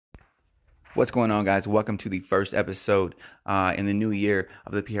What's going on, guys? Welcome to the first episode in the new year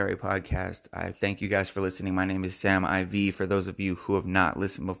of the PRA podcast. I thank you guys for listening. My name is Sam IV. For those of you who have not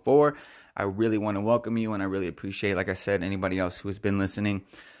listened before, I really want to welcome you, and I really appreciate, like I said, anybody else who has been listening.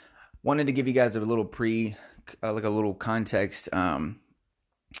 Wanted to give you guys a little a little context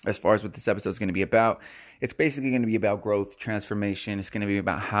as far as what this episode is going to be about. It's basically going to be about growth, transformation. It's going to be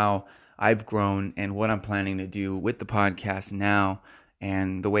about how I've grown and what I'm planning to do with the podcast now,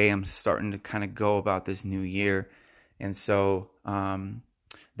 and the way I'm starting to kind of go about this new year. And so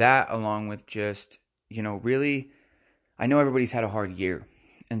that, along with just, really, I know everybody's had a hard year.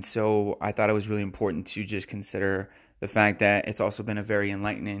 And so I thought it was really important to just consider the fact that it's also been a very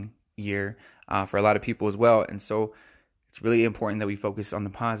enlightening year for a lot of people as well. And so it's really important that we focus on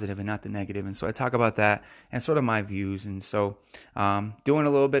the positive and not the negative. And so I talk about that and sort of my views. And so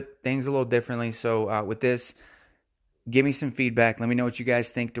doing things a little differently. So with this, give me some feedback. Let me know what you guys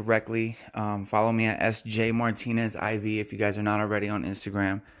think directly. Follow me at SJ Martinez IV if you guys are not already on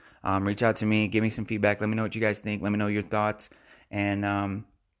Instagram. Reach out to me. Give me some feedback. Let me know what you guys think. Let me know your thoughts. And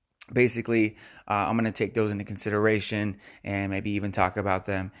basically, I'm going to take those into consideration and maybe even talk about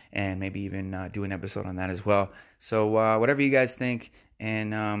them and maybe even do an episode on that as well. So whatever you guys think.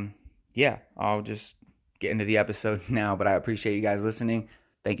 And yeah, I'll just get into the episode now. But I appreciate you guys listening.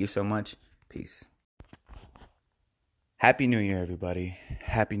 Thank you so much. Peace. Happy New Year, everybody.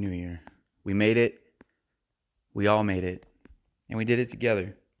 Happy New Year. We made it. We all made it. And we did it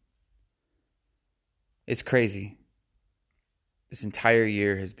together. It's crazy. This entire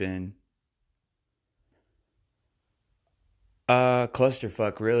year has been a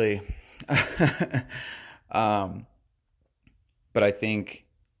clusterfuck, really. But I think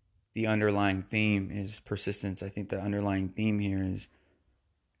the underlying theme is persistence. I think the underlying theme here is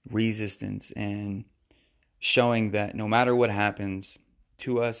resistance and showing that no matter what happens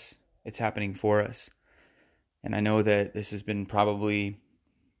to us, it's happening for us. And I know that this has been probably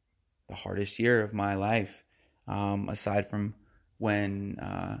the hardest year of my life, aside from when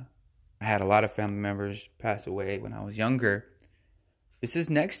I had a lot of family members pass away when I was younger. This is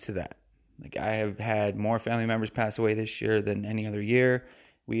next to that. Like, I have had more family members pass away this year than any other year.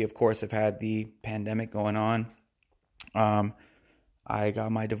 We, of course, have had the pandemic going on. I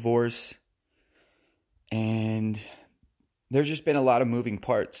got my divorce. And there's just been a lot of moving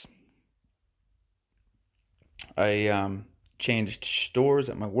parts. I changed stores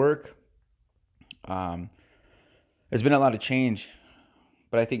at my work. There's been a lot of change,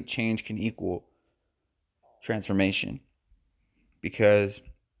 but I think change can equal transformation. Because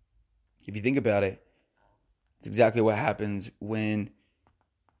if you think about it, it's exactly what happens when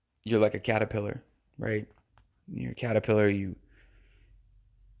you're like a caterpillar, right? You're a caterpillar, you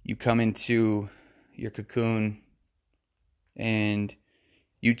come into your cocoon and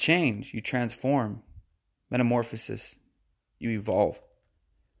you change, you transform, metamorphosis, you evolve.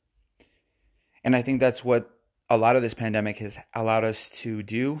 And I think that's what a lot of this pandemic has allowed us to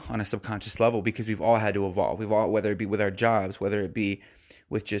do on a subconscious level, because we've all had to evolve. We've all, whether it be with our jobs, whether it be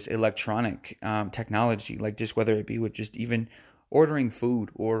with just electronic technology, like just whether it be with just even ordering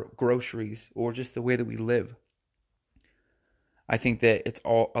food or groceries or just the way that we live. I think that it's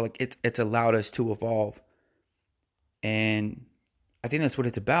all like it's allowed us to evolve. And I think that's what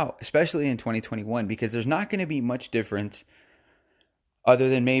it's about, especially in 2021, because there's not going to be much difference other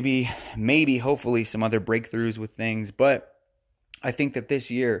than maybe, hopefully, some other breakthroughs with things. But I think that this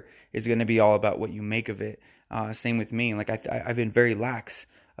year is going to be all about what you make of it. Same with me. Like, I've been very lax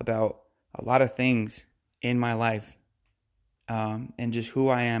about a lot of things in my life, and just who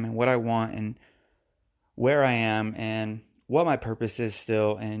I am and what I want and where I am and what my purpose is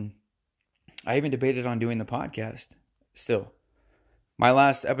still. And I even debated on doing the podcast still. My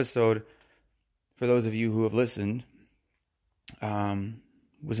last episode, for those of you who have listened,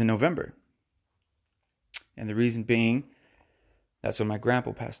 was in November. And the reason being, that's when my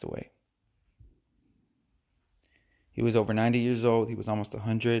grandpa passed away. He was over 90 years old. He was almost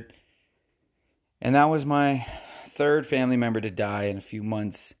 100. And that was my third family member to die in a few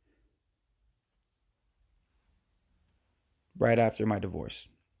months right after my divorce.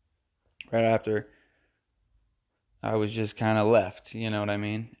 Right after I was just kind of left, you know what I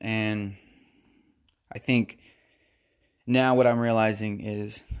mean? And I think now what I'm realizing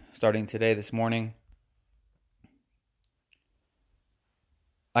is, starting today, this morning,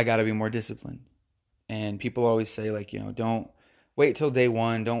 I got to be more disciplined. And people always say, like, don't wait till day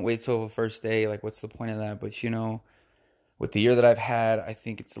one. Don't wait till the first day. Like, what's the point of that? But, with the year that I've had, I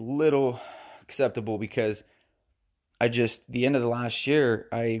think it's a little acceptable, because the end of the last year,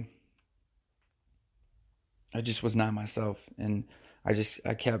 I just was not myself. And I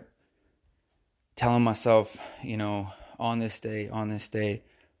kept telling myself, on this day,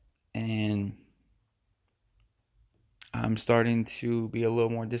 and I'm starting to be a little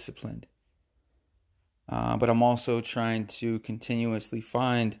more disciplined. But I'm also trying to continuously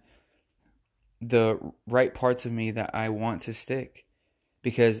find the right parts of me that I want to stick,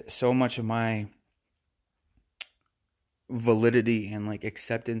 because so much of my validity and like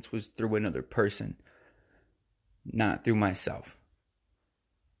acceptance was through another person, not through myself.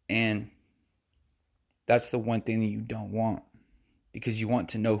 And that's the one thing that you don't want, because you want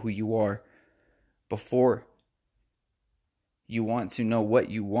to know who you are before you want to know what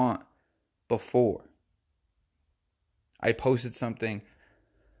you want before. I posted something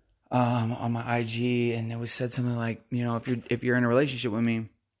on my IG, and it was said something like, if you're in a relationship with me,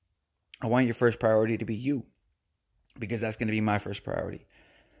 I want your first priority to be you, because that's going to be my first priority.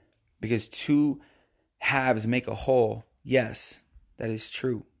 Because two halves make a whole. Yes, that is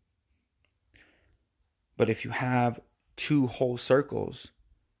true. But if you have two whole circles,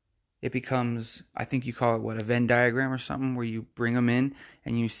 it becomes, I think you call it a Venn diagram or something, where you bring them in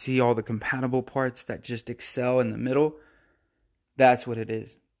and you see all the compatible parts that just excel in the middle. That's what it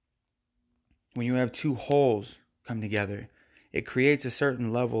is. When you have two wholes come together, it creates a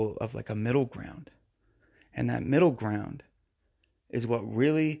certain level of like a middle ground. And that middle ground is what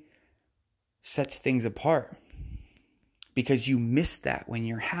really sets things apart, because you miss that when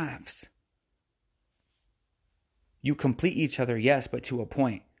you're halves. You complete each other, yes, but to a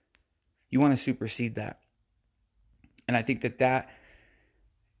point. You want to supersede that. And I think that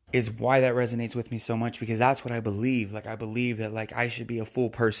is why that resonates with me so much, because that's what I believe. Like, I believe that like I should be a full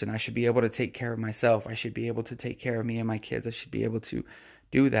person. I should be able to take care of myself. I should be able to take care of me and my kids. I should be able to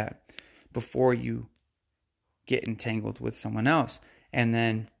do that before you get entangled with someone else. And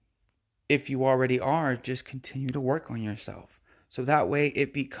then if you already are, just continue to work on yourself. So that way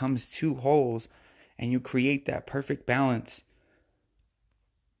it becomes two wholes and you create that perfect balance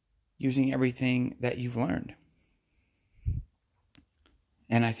using everything that you've learned.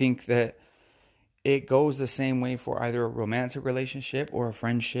 And I think that it goes the same way for either a romantic relationship or a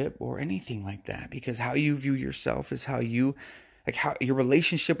friendship or anything like that, because how you view yourself is how your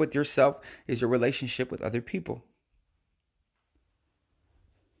relationship with yourself is your relationship with other people.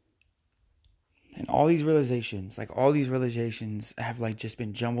 And all these realizations have like just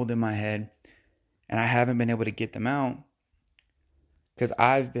been jumbled in my head, and I haven't been able to get them out because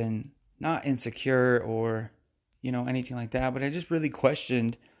I've been not insecure or, anything like that, but I just really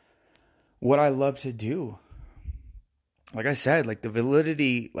questioned what I love to do. Like I said, like the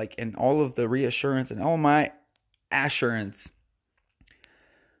validity, like, and all of the reassurance and all my assurance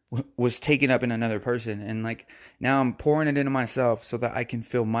was taken up in another person. And like now I'm pouring it into myself so that I can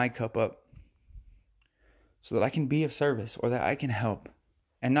fill my cup up, so that I can be of service or that I can help,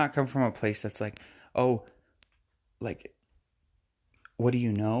 and not come from a place that's like, oh, like, what do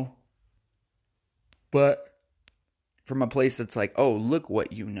you know? But from a place that's like, oh, look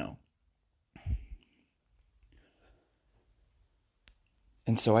what you know.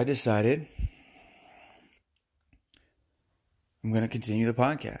 And so I decided I'm going to continue the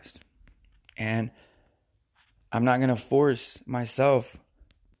podcast. And I'm not going to force myself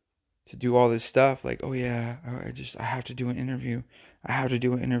to do all this stuff like, oh yeah, I have to do an interview.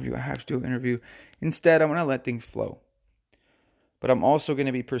 Instead, I'm going to let things flow. But I'm also going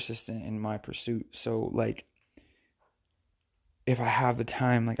to be persistent in my pursuit. So like, if I have the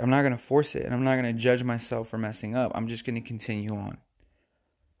time, like, I'm not going to force it, and I'm not going to judge myself for messing up. I'm just going to continue on.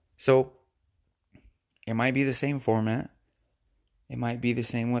 So it might be the same format. It might be the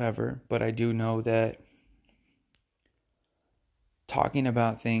same whatever, but I do know that talking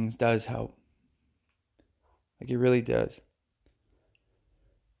about things does help. Like, it really does.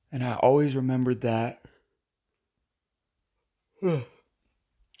 And I always remembered that. I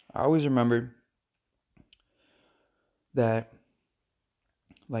always remembered that,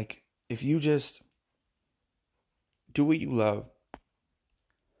 like, if you just do what you love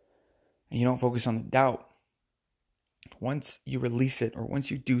and you don't focus on the doubt, once you release it or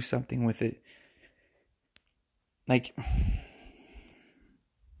once you do something with it, like,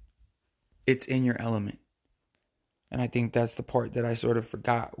 it's in your element. And I think that's the part that I sort of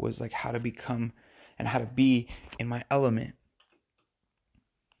forgot, was like how to become and how to be in my element.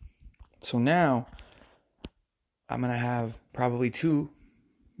 So now I'm going to have probably 2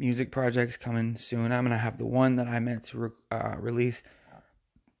 music projects coming soon. I'm going to have the one that I meant to release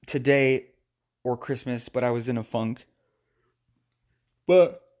today or Christmas, but I was in a funk.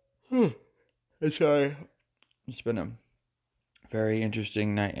 But it's sorry. It's been a very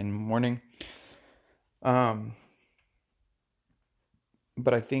interesting night and morning. But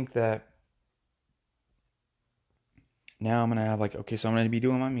I think that now I'm going to have so I'm going to be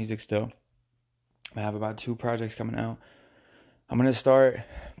doing my music still. I have about 2 projects coming out. I'm going to start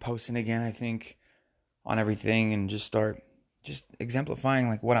posting again, I think, on everything, and just start exemplifying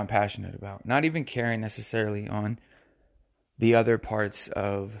what I'm passionate about. Not even caring necessarily on the other parts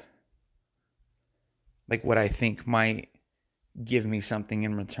of what I think might give me something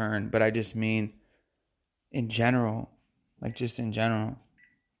in return, but I just mean in general, just in general.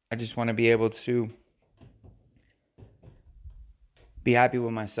 I just want to be able to be happy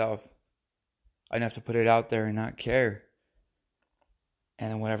with myself enough to put it out there and not care.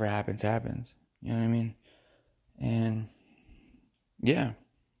 And then whatever happens, happens. You know what I mean? And yeah.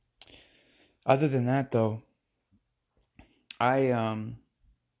 Other than that, though, I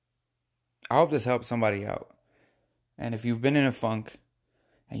hope this helps somebody out. And if you've been in a funk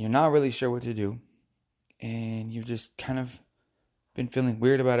and you're not really sure what to do, and you've just kind of been feeling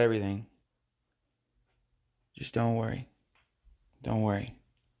weird about everything, just don't worry. Don't worry.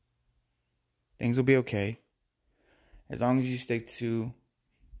 Things will be okay. As long as you stick to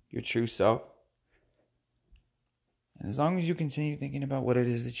your true self. And as long as you continue thinking about what it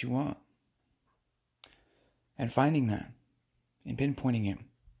is that you want. And finding that. And pinpointing it.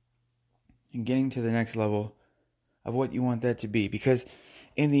 And getting to the next level of what you want that to be. Because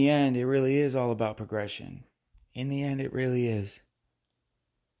in the end, it really is all about progression. In the end, it really is.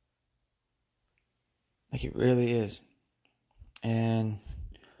 It really is. And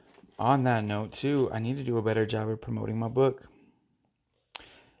on that note, too, I need to do a better job of promoting my book.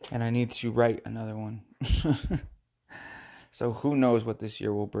 And I need to write another one. So who knows what this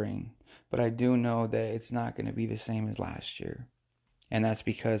year will bring. But I do know that it's not going to be the same as last year. And that's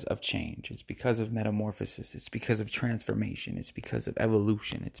because of change. It's because of metamorphosis. It's because of transformation. It's because of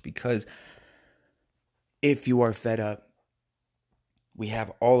evolution. It's because if you are fed up, we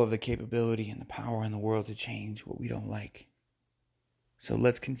have all of the capability and the power in the world to change what we don't like. So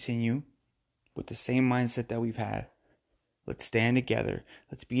let's continue with the same mindset that we've had. Let's stand together.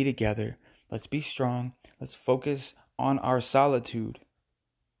 Let's be together. Let's be strong. Let's focus on our solitude.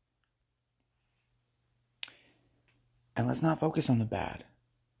 And let's not focus on the bad.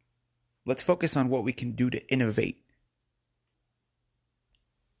 Let's focus on what we can do to innovate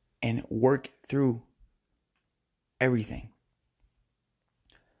and work through everything.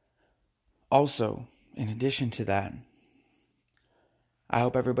 Also, in addition to that, I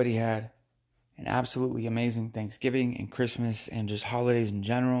hope everybody had an absolutely amazing Thanksgiving and Christmas and just holidays in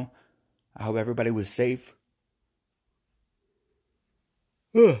general. I hope everybody was safe.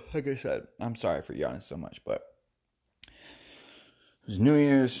 Like I said, I'm sorry for yawning so much, but it was New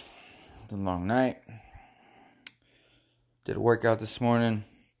Year's. It was a long night. Did a workout this morning.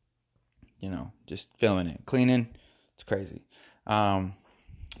 Just feeling it. Cleaning. It's crazy.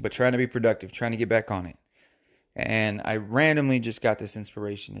 But trying to be productive. Trying to get back on it. And I randomly just got this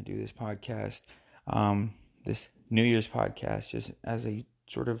inspiration to do this podcast. This New Year's podcast. Just as a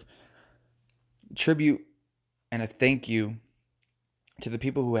sort of tribute and a thank you to the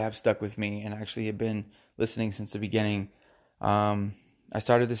people who have stuck with me and actually have been listening since the beginning. I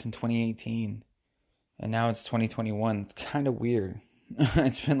started this in 2018 and now it's 2021. It's kind of weird.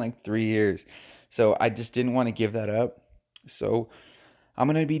 It's been 3 years. So I just didn't want to give that up. So I'm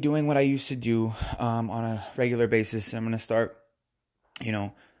going to be doing what I used to do on a regular basis. I'm going to start,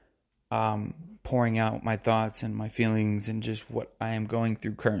 pouring out my thoughts and my feelings and just what I am going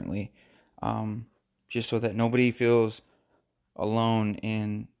through currently. Just so that nobody feels alone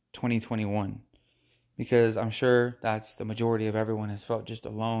in 2021. Because I'm sure that's the majority of everyone has felt just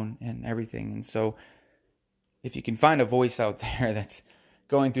alone and everything. And so if you can find a voice out there that's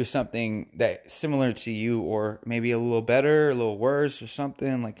going through something that's similar to you, or maybe a little better, a little worse, or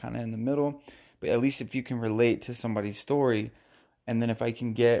something kind of in the middle, but at least if you can relate to somebody's story, and then if I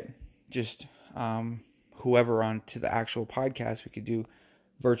can get just whoever on to the actual podcast, we could do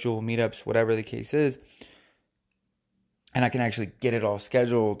virtual meetups, whatever the case is, and I can actually get it all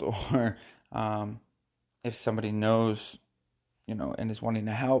scheduled, or if somebody knows, and is wanting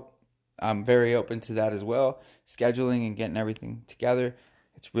to help, I'm very open to that as well. Scheduling and getting everything together.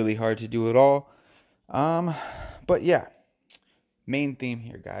 It's really hard to do it all. But yeah, main theme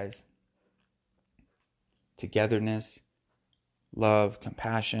here, guys. Togetherness, love,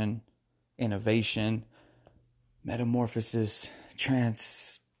 compassion, innovation, metamorphosis,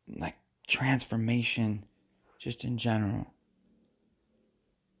 transformation, just in general.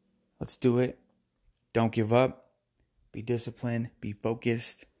 Let's do it. Don't give up. Be disciplined. Be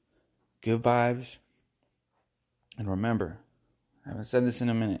focused. Good vibes. And remember, I haven't said this in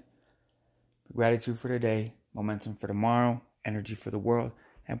a minute. Gratitude for today, momentum for tomorrow, energy for the world,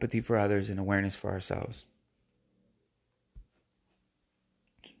 empathy for others, and awareness for ourselves.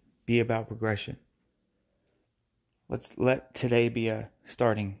 be about progression. Let's let today be a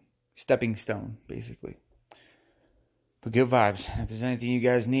stepping stone, basically. But good vibes. If there's anything you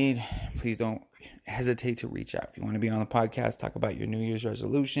guys need, please don't hesitate to reach out. If you want to be on the podcast, talk about your New Year's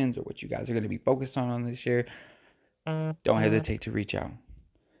resolutions or what you guys are going to be focused on this year, don't hesitate to reach out.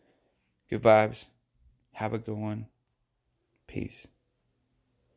 Good vibes. Have a good one. Peace.